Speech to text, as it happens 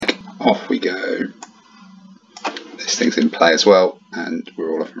Off we go. This thing's in play as well, and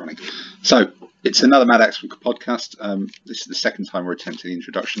we're all off and running. So it's another Mad Axe podcast. This is the second time we're attempting the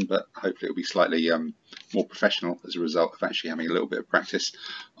introduction, but hopefully it'll be slightly more professional as a result of actually having a little bit of practice.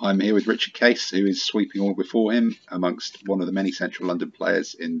 I'm here with Richard Case, who is sweeping all before him amongst one of the many Central London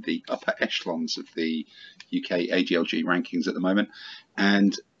players in the upper echelons of the UK AGLG rankings at the moment.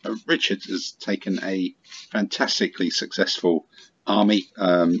 And Richard has taken a fantastically successful army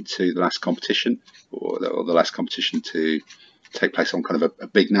to the last competition, or the last competition to take place on kind of a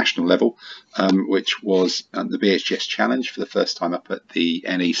big national level, which was the BHGS Challenge for the first time up at the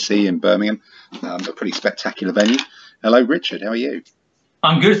NEC in Birmingham, a pretty spectacular venue. Hello, Richard. How are you?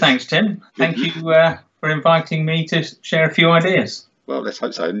 I'm good, thanks, Tim. Thank you for inviting me to share a few ideas. Well, let's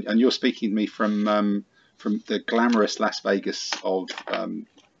hope so. And you're speaking to me from the glamorous Las Vegas of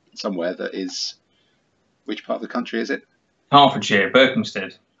somewhere that is, which part of the country is it? Hertfordshire,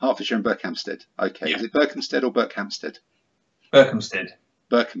 Berkhamsted. Hertfordshire and Berkhamsted. Okay. Yeah. Is it Berkhamsted or Berkhamsted? Berkhamsted.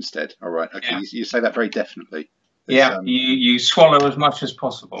 Berkhamsted. All right. Okay. Yeah. You say that very definitely. Yeah. You swallow as much as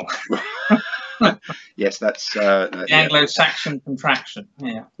possible. Yes, that's the Anglo-Saxon contraction.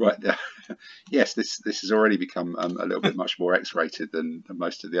 Yeah. Right. Yes, this has already become a little bit much more X-rated than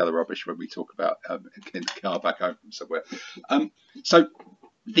most of the other rubbish when we talk about in the car back home from somewhere. So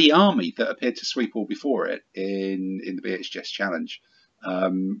the army that appeared to sweep all before it in the BHGS Challenge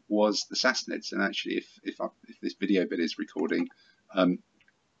was the Sassanids. And actually, if this video bit is recording,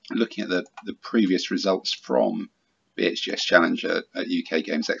 looking at the previous results from BHGS Challenge at UK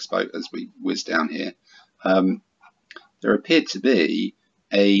Games Expo as we whiz down here, there appeared to be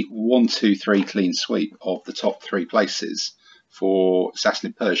a 1-2-3 clean sweep of the top three places for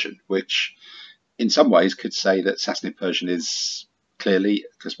Sassanid Persian, which in some ways could say that Sassanid Persian is clearly,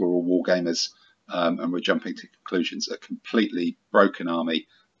 because we're all war gamers and we're jumping to conclusions, a completely broken army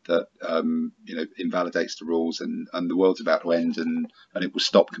that invalidates the rules, and the world's about to end, and it will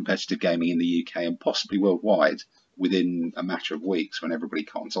stop competitive gaming in the UK and possibly worldwide within a matter of weeks when everybody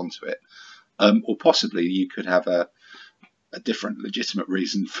comes onto it. Or possibly you could have a different legitimate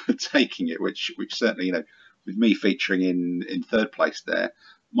reason for taking it, which certainly, with me featuring in third place there,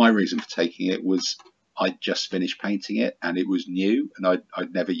 my reason for taking it was I'd just finished painting it and it was new and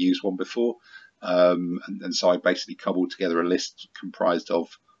I'd never used one before. And so I basically cobbled together a list comprised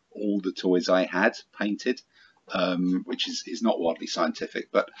of all the toys I had painted, which is not wildly scientific,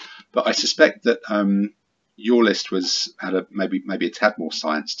 but I suspect that your list had maybe a tad more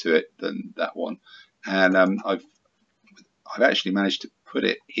science to it than that one, and I've actually managed to put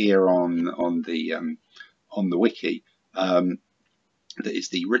it here on the wiki. That is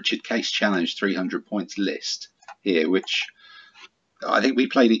the Richard Case Challenge 300 points list here, which I think we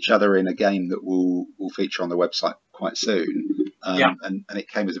played each other in a game that will feature on the website quite soon. And it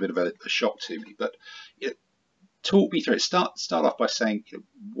came as a bit of a shock to me. But talk me through it. Start off by saying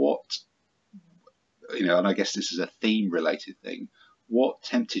what, and I guess this is a theme related thing. What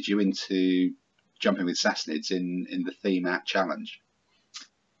tempted you into jumping with Sassanids in the theme at Challenge?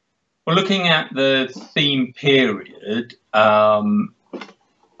 Well, looking at the theme period,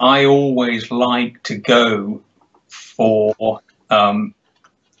 I always like to go for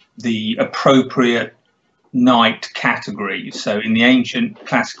the appropriate knight category. So in the ancient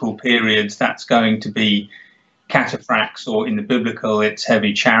classical periods, that's going to be cataphracts, or in the biblical, it's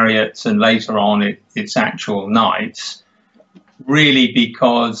heavy chariots, and later on it's actual knights, really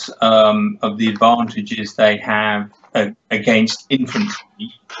because of the advantages they have against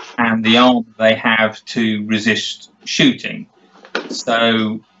infantry and the armor they have to resist shooting.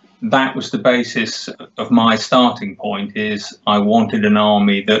 So that was the basis of my starting point, is I wanted an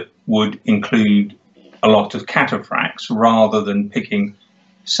army that would include a lot of cataphracts rather than picking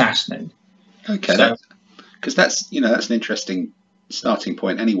Sassanid. Okay, so, because that's an interesting starting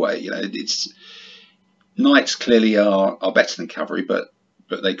point anyway. It's knights clearly are better than cavalry, but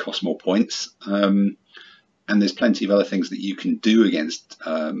they cost more points. And there's plenty of other things that you can do against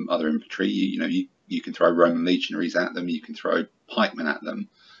other infantry. You can throw Roman legionaries at them, you can throw pikemen at them.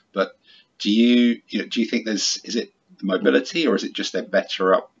 But do you think is it the mobility, or is it just they're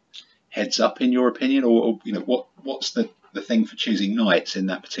better up heads up in your opinion, or what's the thing for choosing knights in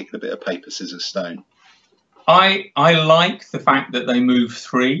that particular bit of paper, scissors, stone? I like the fact that they move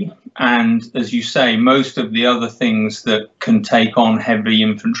 3, and as you say, most of the other things that can take on heavy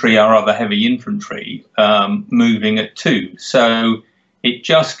infantry are other heavy infantry moving at 2. So it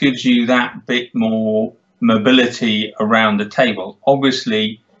just gives you that bit more mobility around the table.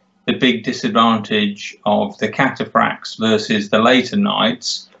 Obviously, the big disadvantage of the cataphracts versus the later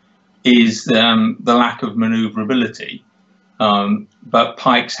knights is the lack of manoeuvrability. but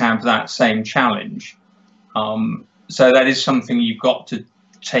pikes have that same challenge. So that is something you've got to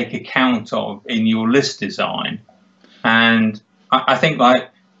take account of in your list design. And I think, like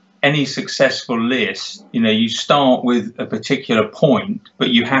any successful list, you start with a particular point, but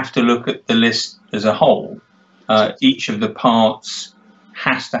you have to look at the list as a whole. Each of the parts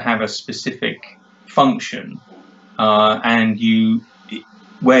has to have a specific function, and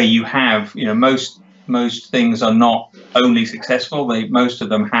where you have, most things are not only successful; most of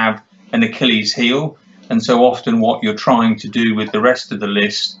them have an Achilles heel, and so often what you're trying to do with the rest of the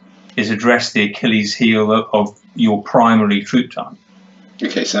list is address the Achilles heel of your primary troop type.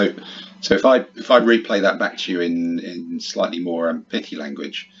 Okay, so if I replay that back to you in slightly more pithy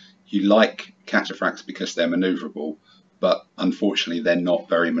language, you like cataphracts because they're manoeuvrable, but unfortunately they're not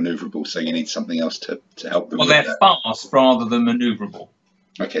very manoeuvrable, so you need something else to help them. Well, they're fast rather than manoeuvrable.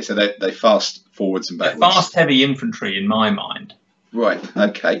 Okay, so they fast forwards and backwards. They're fast, heavy infantry in my mind. Right.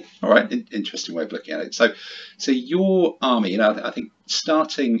 Okay. All right. Interesting way of looking at it. So your army, I think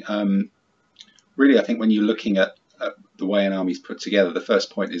starting really, I think when you're looking at the way an army's put together, the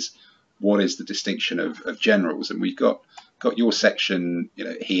first point is what is the distinction of generals, and we've got your section,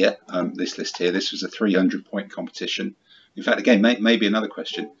 here, this list here. This was a 300-point competition. In fact, again, maybe another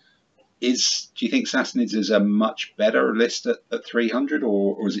question do you think Sassanids is a much better list at 300,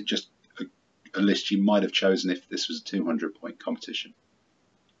 or is it just a list you might have chosen if this was a 200-point competition?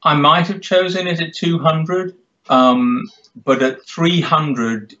 I might have chosen it at 200, but at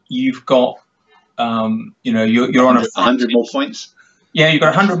 300 you've got you're on 100 more points. Yeah, you've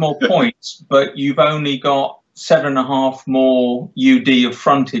got 100 more points, but you've only got 7.5 more UD of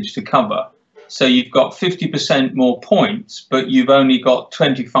frontage to cover. So you've got 50% more points, but you've only got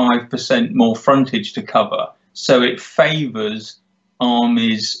 25% more frontage to cover. So it favours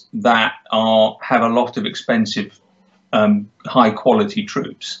armies that have a lot of expensive, high quality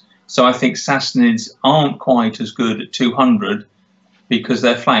troops. So I think Sassanids aren't quite as good at 200 because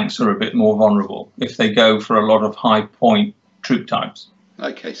their flanks are a bit more vulnerable if they go for a lot of high point troop types.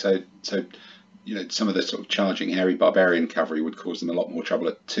 Okay, so some of the sort of charging hairy barbarian cavalry would cause them a lot more trouble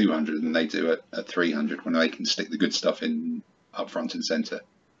at 200 than they do at 300 when they can stick the good stuff in up front and centre.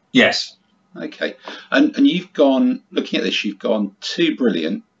 Yes. Okay, and you've gone, looking at this, you've gone 2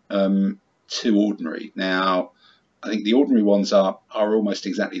 brilliant, 2 ordinary. Now, I think the ordinary ones are almost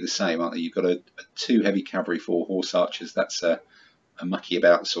exactly the same, aren't they? You've got a 2 heavy cavalry, 4 horse archers. That's a mucky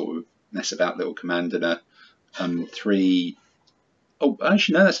about, sort of mess about little command, and a 3. Oh,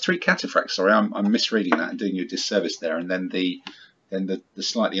 actually, no, that's 3 cataphracts. Sorry, I'm misreading that and doing you a disservice there. And then the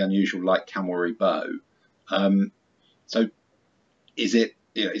slightly unusual light cavalry bow. So, is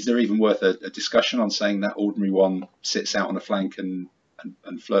there even worth a discussion on saying that ordinary one sits out on the flank and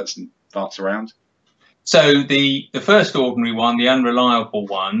flirts and farts around? So the first ordinary one, the unreliable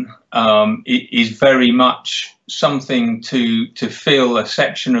one, is very much something to fill a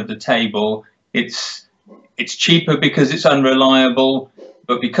section of the table. It's cheaper because it's unreliable,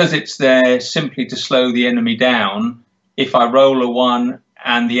 but because it's there simply to slow the enemy down, if I roll a 1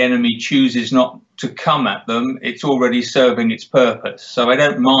 and the enemy chooses not to come at them, it's already serving its purpose. So I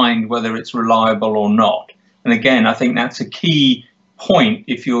don't mind whether it's reliable or not. And again, I think that's a key point.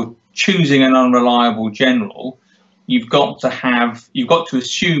 If you're choosing an unreliable general, you've got to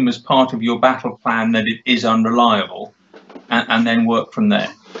assume as part of your battle plan that it is unreliable, and then work from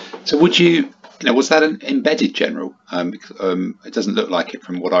there. So would you? Was that an embedded general? It doesn't look like it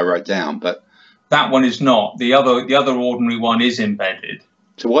from what I wrote down, but that one is not. The other ordinary one is embedded.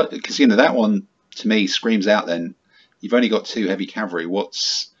 So what? Because that one to me screams out. Then you've only got 2 heavy cavalry.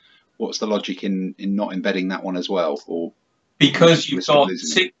 What's the logic in not embedding that one as well? Or because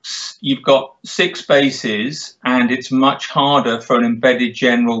you've got 6 bases, and it's much harder for an embedded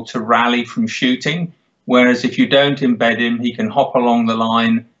general to rally from shooting. Whereas if you don't embed him, he can hop along the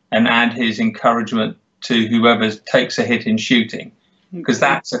line and add his encouragement to whoever takes a hit in shooting, because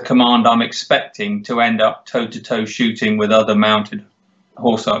that's a command I'm expecting to end up toe-to-toe shooting with other mounted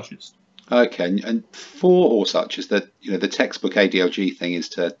horse archers. Okay, and 4 horse archers, the textbook ADLG thing is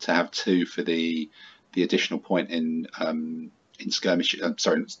to have 2 for the additional point in skirmish. In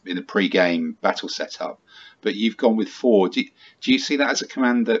the pre-game battle setup, but you've gone with 4. Do you see that as a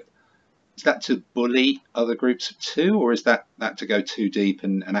command that? Is that to bully other groups of 2, or is that to go too deep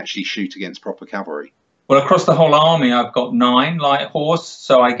and actually shoot against proper cavalry? Well, across the whole army, I've got 9 light horse,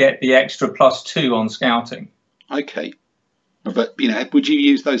 so I get the extra +2 on scouting. Okay, but would you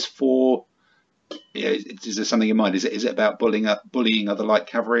use those 4? Is there something in mind? Is it about bullying other light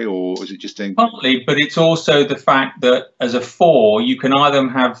cavalry, or is it just doing? Partly, but it's also the fact that as a 4, you can either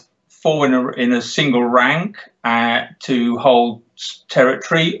have fall in a single rank to hold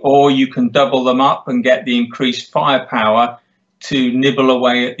territory, or you can double them up and get the increased firepower to nibble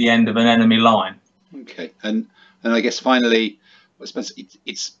away at the end of an enemy line. Okay, and I guess finally, I suppose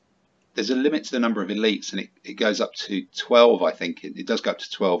there's a limit to the number of elites, and it goes up to 12. I think it does go up to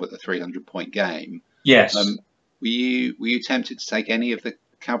 12 at the 300-point game. Yes. Were you tempted to take any of the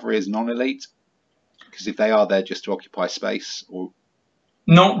cavalry as non-elite? Because if they are there just to occupy space, or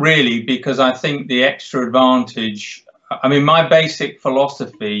not really, because I think the extra advantage. I mean, my basic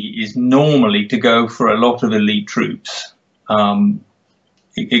philosophy is normally to go for a lot of elite troops.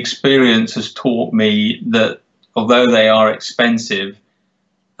 Experience has taught me that although they are expensive,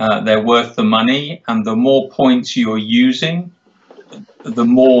 they're worth the money, and the more points you're using, the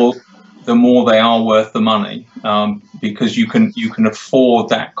more they are worth the money, because you can afford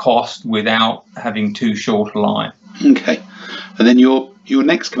that cost without having too short a line. Okay, and then your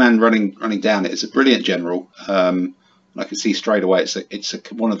next command running down it is a brilliant general. I can see straight away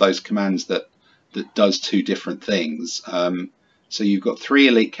it's one of those commands that does two different things. So you've got 3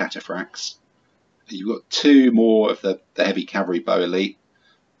 elite cataphracts, you've got 2 more of the heavy cavalry bow elite.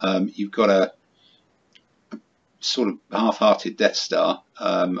 You've got a sort of half-hearted Death Star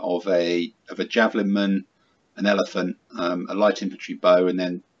of a javelinman, an elephant, a light infantry bow, and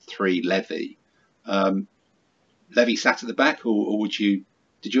then 3 levy. Levy sat at the back, or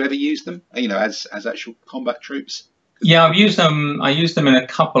did you ever use them? As actual combat troops? Yeah, I've used them. I used them in a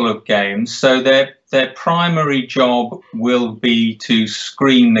couple of games. So their primary job will be to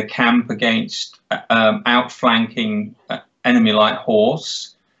screen the camp against outflanking enemy light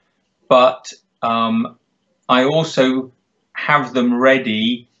horse, but I also have them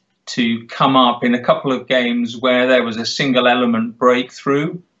ready to come up in a couple of games where there was a single element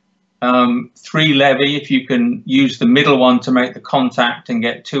breakthrough. 3 levy, if you can use the middle one to make the contact and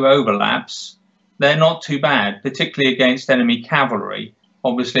get 2 overlaps, they're not too bad, particularly against enemy cavalry.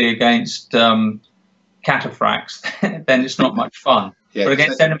 Obviously against cataphracts, then it's not much fun. Yeah, but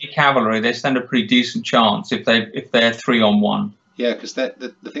against enemy cavalry, they stand a pretty decent chance if they're 3-on-1. Yeah, because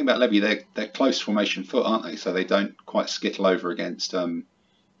the thing about levy, they're close formation foot, aren't they? So they don't quite skittle over against. Or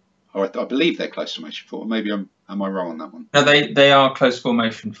I believe they're close formation foot. Maybe am I wrong on that one? No, they are close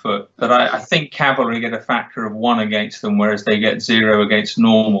formation foot, but I think cavalry get a factor of 1 against them, whereas they get 0 against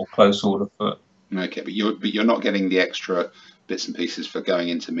normal close order foot. Okay, but you're not getting the extra bits and pieces for going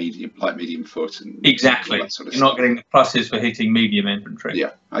into light medium foot and exactly. All that sort of you're stuff. Not getting the pluses for hitting medium infantry.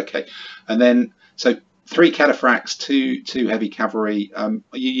 Yeah. Okay, and then so 3 cataphracts, 2 heavy cavalry. Are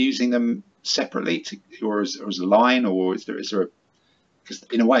you using them separately or as a line, or is there a? Because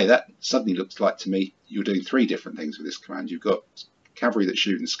in a way that suddenly looks like to me you're doing 3 different things with this command. You've got cavalry that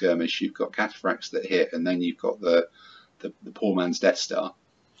shoot and skirmish, you've got cataphracts that hit, and then you've got the poor man's Death Star.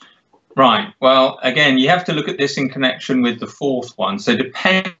 Right. Well, again, you have to look at this in connection with the 4th one. So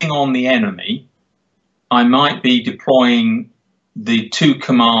depending on the enemy, I might be deploying the 2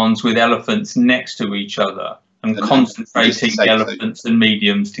 commands with elephants next to each other and concentrating the elephants and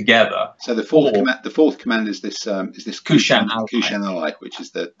mediums together. So the fourth command is this Kushan ally, which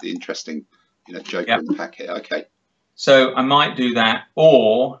is the interesting joker in the pack here. Okay. So I might do that,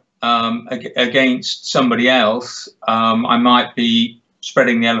 or against somebody else, I might be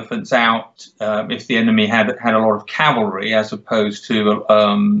spreading the elephants out if the enemy had a lot of cavalry as opposed to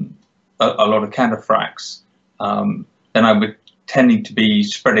a lot of cataphracts. Then I would tending to be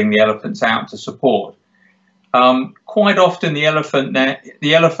spreading the elephants out to support. Quite often the elephant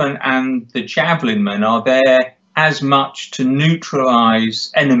and the javelinmen are there as much to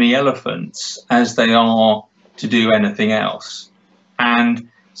neutralize enemy elephants as they are to do anything else. And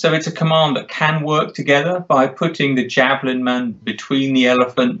so it's a command that can work together by putting the javelinman between the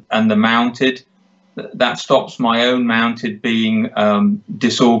elephant and the mounted. That stops my own mounted being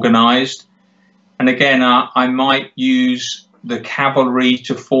disorganized. And again, I might use the cavalry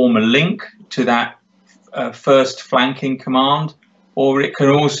to form a link to that first flanking command, or it can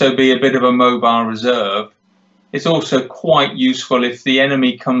also be a bit of a mobile reserve. It's also quite useful if the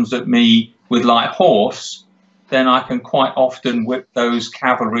enemy comes at me with light horse, then I can quite often whip those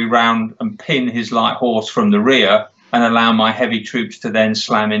cavalry round and pin his light horse from the rear and allow my heavy troops to then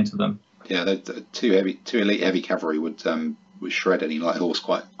slam into them. Yeah, the 2 elite heavy cavalry would shred any light horse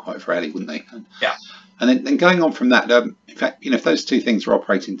quite fairly, wouldn't they? Yeah. And then going on from that, in fact, if those 2 things are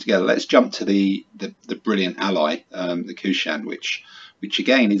operating together, let's jump to the brilliant ally, the Kushan, which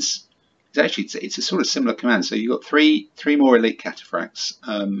again is actually it's a sort of similar command. So you've got 3 more elite cataphracts,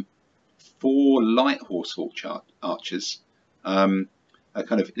 4 light horse archers, a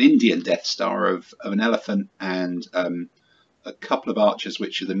kind of an Indian Death Star of an elephant and a couple of archers,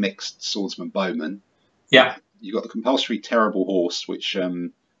 which are the mixed swordsman bowmen. Yeah. You've got the compulsory terrible horse, which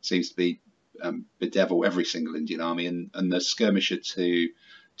seems to be bedevil every single Indian army, and the skirmisher to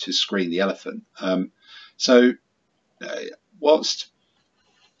screen the elephant. So whilst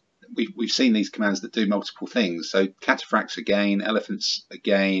we've seen these commands that do multiple things, so cataphracts again, elephants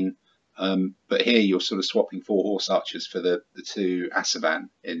again, but here you're sort of swapping 4 horse archers for the 2 Asavan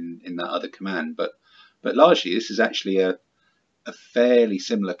in that other command. But largely this is actually a fairly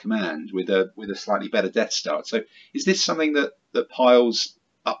similar command with a slightly better death start. So is this something that piles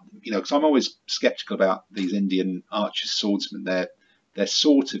up? Because I'm always skeptical about these Indian archers, swordsmen. They're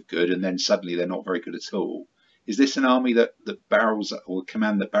sort of good, and then suddenly they're not very good at all. Is this an army that barrels, or a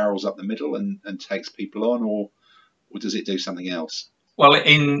command that barrels up the middle and takes people on, or does it do something else? Well,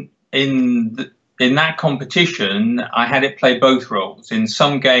 in that competition, I had it play both roles. In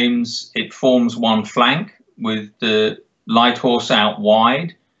some games, it forms one flank with the light horse out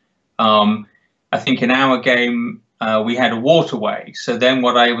wide. I think in our game, we had a waterway. So then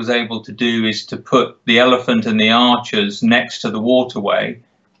what I was able to do is to put the elephant and the archers next to the waterway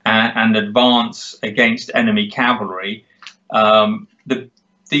and advance against enemy cavalry.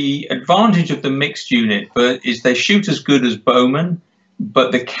 The advantage of the mixed unit is they shoot as good as bowmen,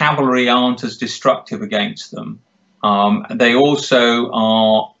 but the cavalry aren't as destructive against them. They also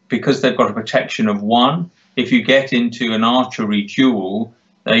are, because they've got a protection of 1, if you get into an archery duel,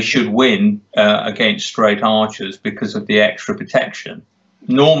 they should win against straight archers because of the extra protection.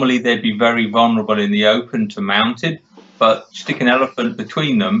 Normally, they'd be very vulnerable in the open to mounted, but stick an elephant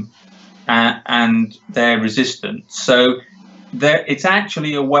between them and they're resistant. So it's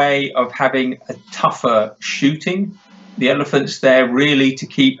actually a way of having a tougher shooting. The elephant's there really to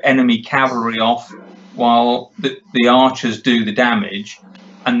keep enemy cavalry off while the archers do the damage.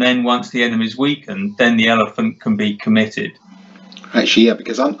 And then once the enemy's weakened, then the elephant can be committed. Actually, yeah,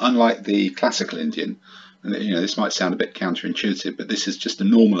 because unlike the classical Indian, and this might sound a bit counterintuitive, but this is just a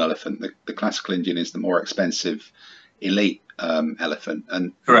normal elephant. The classical Indian is the more expensive elite elephant,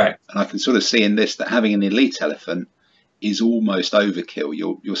 and correct. And I can sort of see in this that having an elite elephant is almost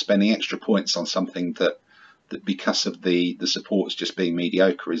overkill. You're spending extra points on something that because of the supports just being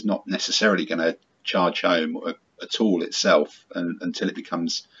mediocre is not necessarily going to charge home at all itself, until it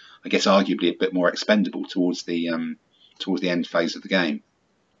becomes, I guess, arguably a bit more expendable towards the end phase of the game.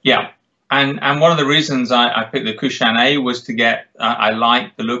 Yeah, and one of the reasons I picked the Kushan A was to get, I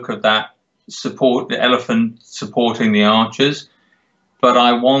like the look of that support, the elephant supporting the archers, but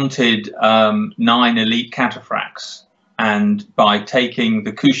I wanted 9 elite cataphracts, and by taking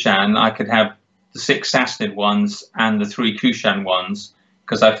the Kushan, I could have the 6 Sassanid ones and the 3 Kushan ones,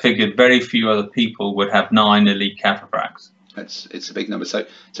 because I figured very few other people would have 9 elite cataphracts. It's a big number. So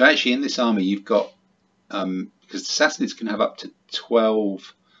actually in this army you've got, because the Sassanids can have up to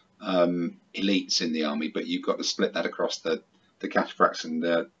 12 elites in the army, but you've got to split that across the cataphracts and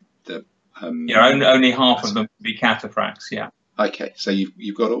the only half of them would be cataphracts. Yeah. Okay, so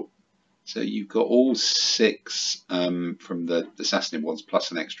you've got all 6 from the Sassanid ones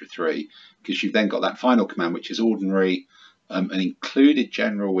plus an extra 3, because you've then got that final command which is ordinary, an included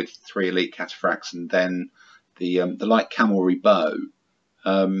general with 3 elite cataphracts, and then the light cavalry bow.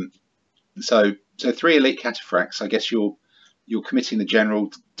 So 3 elite cataphracts. I guess you're committing the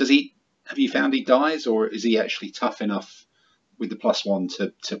general. Have you found he dies, or is he actually tough enough with the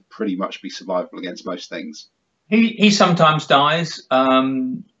 +1 to pretty much be survivable against most things? He sometimes dies.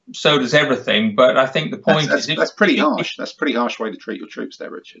 So does everything. But I think the point is that's pretty harsh. That's a pretty harsh way to treat your troops, there,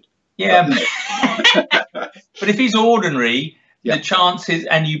 Richard. Yeah. But if he's ordinary, the chances,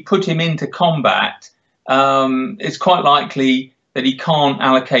 and you put him into combat, it's quite likely that he can't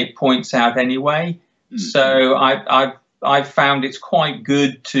allocate points out anyway. Mm-hmm. So I've found it's quite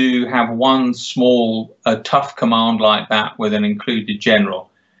good to have one small, tough command like that with an included general.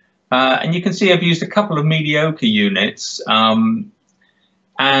 And you can see I've used a couple of mediocre units, and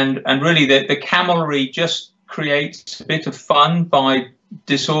really the cavalry just creates a bit of fun by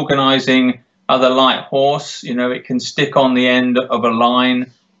disorganizing other light horse. It can stick on the end of a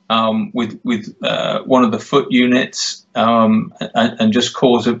line with one of the foot units and just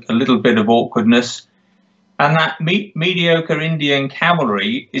cause a little bit of awkwardness. And that mediocre Indian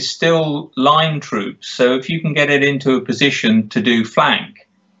cavalry is still line troops. So if you can get it into a position to do flank,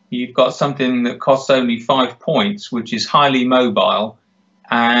 you've got something that costs only 5 points, which is highly mobile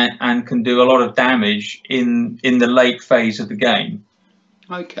and can do a lot of damage in the late phase of the game.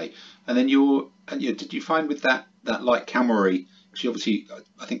 Okay, and then did you find with that light cavalry? Because obviously,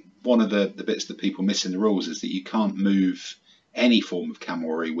 I think one of the bits that people miss in the rules is that you can't move any form of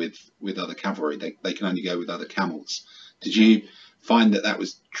cavalry with other cavalry. They can only go with other camels. Did you find that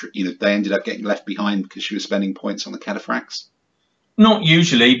was, they ended up getting left behind because she was spending points on the cataphracts? Not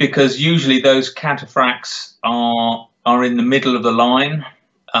usually, because usually those cataphracts are in the middle of the line.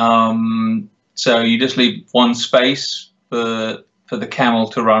 So you just leave one space for the camel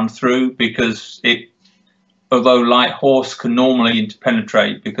to run through, because although light horse can normally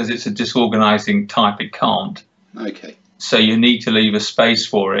interpenetrate, because it's a disorganizing type, it can't. Okay. So you need to leave a space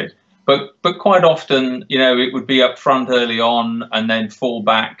for it. But quite often, it would be up front early on and then fall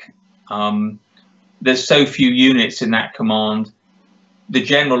back. There's so few units in that command. The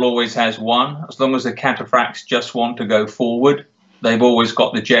general always has one. As long as the cataphracts just want to go forward, they've always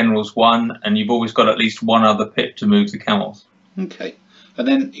got the general's one, and you've always got at least one other pip to move the camels. Okay. And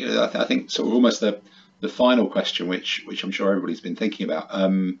then I think sort of almost the final question, which I'm sure everybody's been thinking about,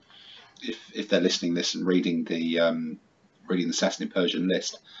 if they're listening to this and reading the Sassanid Persian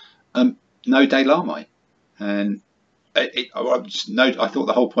list, no Daylami. And I thought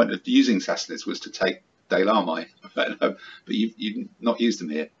the whole point of using Sassanids was to take Daylami, but you've not used them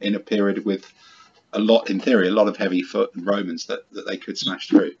here in a period with a lot of heavy foot and Romans that they could smash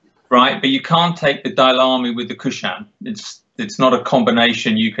through. Right, but you can't take the Daylami with the Kushan. It's not a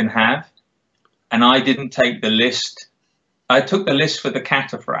combination you can have. And I didn't take the list. I took the list for the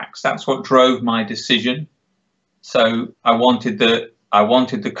cataphracts. That's what drove my decision. So I wanted the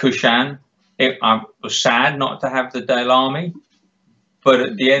Kushan. I was sad not to have the Daylami, but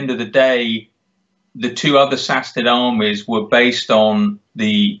at the end of the day, the two other Sassanid armies were based on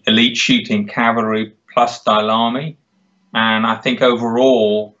the elite shooting cavalry plus Daylami, and I think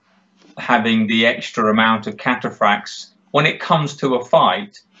overall, having the extra amount of cataphracts, when it comes to a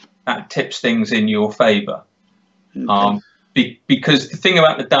fight, that tips things in your favour. Okay. Because the thing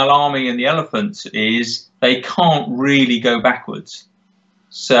about the Daylami and the elephants is they can't really go backwards.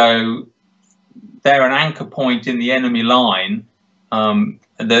 So they're an anchor point in the enemy line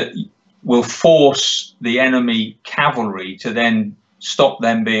that will force the enemy cavalry to then stop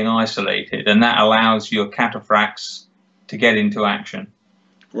them being isolated, and that allows your cataphracts to get into action.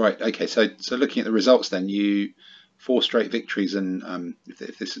 Right. Okay. So looking at the results, then 4 straight victories, and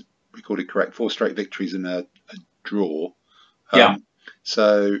if this is recorded correct, 4 straight victories and a draw. Yeah.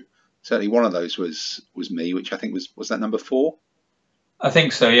 So certainly one of those was me, which I think was that number 4. I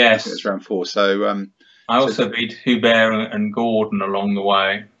think so. Yes. I think it was round 4. So I also beat Hubert and Gordon along the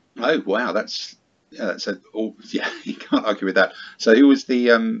way. Oh wow, you can't argue with that. So who was the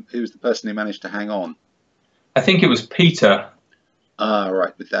person who managed to hang on? I think it was Peter.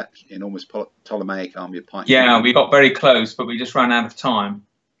 Right, with that enormous Ptolemaic army of Python. Yeah, we got very close, but we just ran out of time.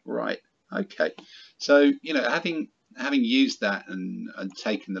 Right. Okay. So having used that and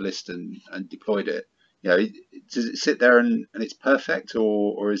taken the list and deployed it, does it sit there and it's perfect,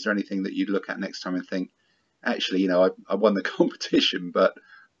 or is there anything that you'd look at next time and think, actually, I won the competition, but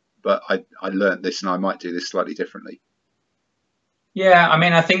I learned this and I might do this slightly differently? Yeah, I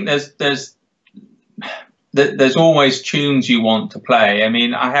mean, I think there's always tunes you want to play. I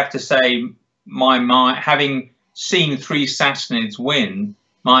mean, I have to say, my mind, having seen 3 Sassanids win,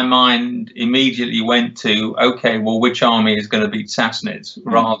 my mind immediately went to, okay, well, which army is going to beat Sassanids,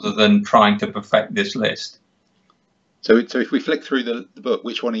 rather than trying to perfect this list. So if we flick through the book,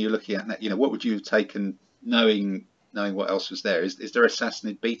 which one are you looking at? What would you have taken, knowing what else was there? Is there a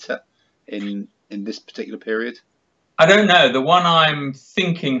Sassanid beater in this particular period? I don't know. The one I'm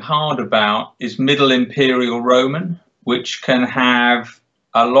thinking hard about is Middle Imperial Roman, which can have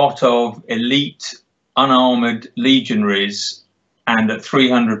a lot of elite unarmoured legionaries, and at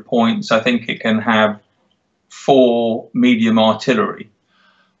 300 points, I think it can have 4 medium artillery.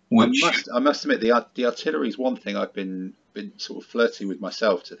 Which I must admit, the artillery is one thing I've been sort of flirting with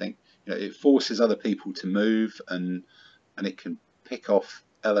myself, to think, it forces other people to move, and it can pick off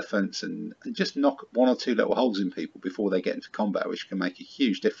elephants and just knock 1 or 2 little holes in people before they get into combat, which can make a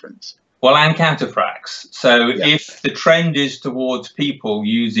huge difference. Well, and cataphracts. So if the trend is towards people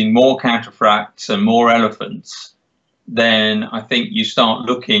using more cataphracts and more elephants, then I think you start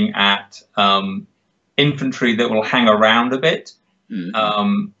looking at infantry that will hang around a bit.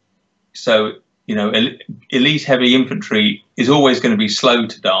 So, elite heavy infantry is always going to be slow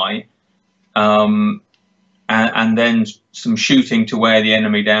to die. And then some shooting to wear the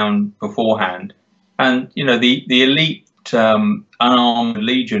enemy down beforehand. And, the elite unarmed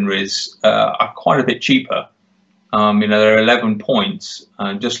legionaries are quite a bit cheaper. They're 11 points,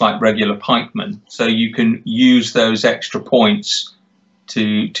 just like regular pikemen. So you can use those extra points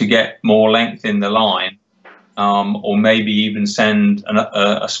to get more length in the line, or maybe even send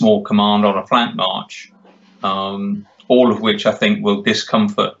a small command on a flank march, all of which I think will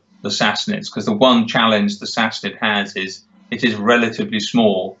discomfort the Sassanids, because the one challenge the Sassanid has is it is relatively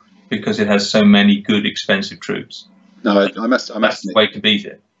small because it has so many good, expensive troops. No, I must That's the admit, way to beat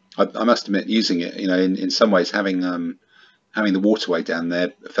it. I must admit, using it, in some ways, having the waterway down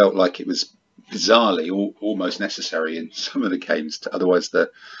there felt like it was bizarrely almost necessary in some of the games. Otherwise,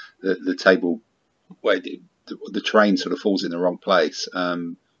 the table, where the terrain sort of falls in the wrong place,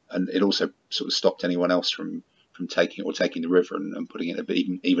 and it also sort of stopped anyone else from taking the river and putting it a bit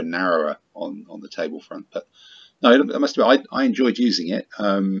even narrower on the table front. But no, I must admit, I enjoyed using it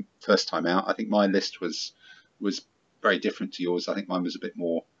first time out. I think my list was very different to yours. I think mine was a bit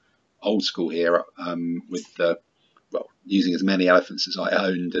more old school here, with using as many elephants as I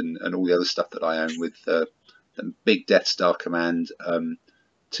owned and all the other stuff that I own, with the big Death Star command,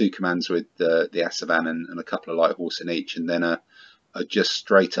 2 commands with the Asavan and a couple of light horse in each, and then a just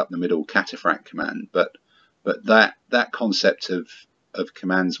straight up the middle Cataphract command. But that concept of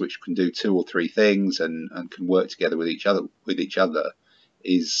commands which can do 2 or 3 things and can work together with each other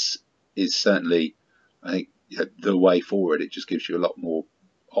is certainly, I think, the way forward. It just gives you a lot more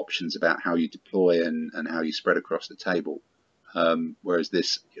options about how you deploy and how you spread across the table. Whereas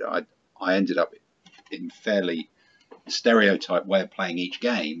this, I ended up in fairly stereotyped way of playing each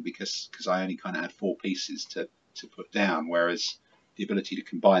game because I only kind of had 4 pieces to put down, whereas the ability to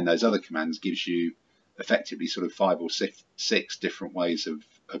combine those other commands gives you effectively sort of 5 or 6 different ways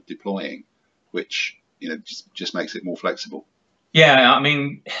of deploying, which just makes it more flexible. Yeah, I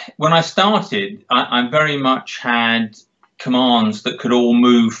mean, when I started, I very much had commands that could all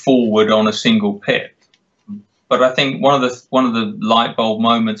move forward on a single pip. But I think one of the light bulb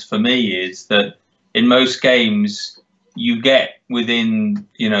moments for me is that in most games you get within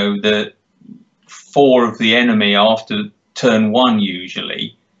the 4 of the enemy after turn 1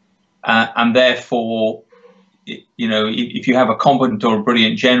 usually, and therefore if you have a competent or a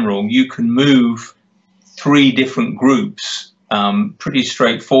brilliant general, you can move 3 different groups pretty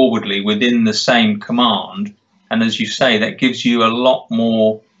straightforwardly within the same command. And as you say, that gives you a lot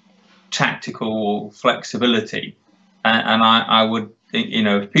more tactical flexibility. And I would think,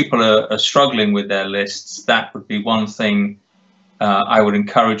 if people are struggling with their lists, that would be one thing I would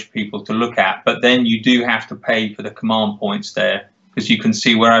encourage people to look at. But then you do have to pay for the command points there, because you can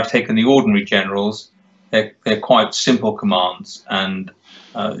see where I've taken the ordinary generals, they're quite simple commands, and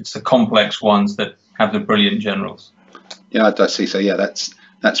it's the complex ones that have the brilliant generals. Yeah, I see. So yeah,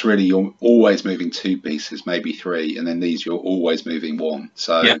 that's really, you're always moving 2 pieces, maybe 3, and then these you're always moving 1.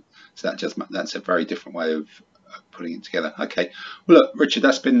 So yeah. So that's a very different way of putting it together. Okay, well look, Richard,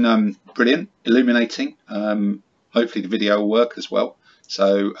 that's been brilliant, illuminating. Hopefully the video will work as well.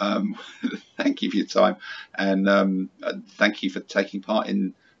 So thank you for your time, and thank you for taking part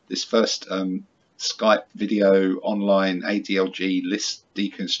in this first Skype video online ADLG list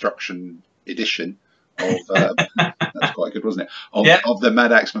deconstruction edition of that's quite good, wasn't it? Of the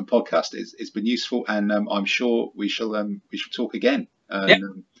Mad Axeman podcast. It's been useful, and I'm sure we shall talk again.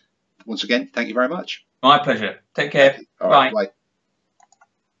 And once again, thank you very much. My pleasure. Take care. All right, bye.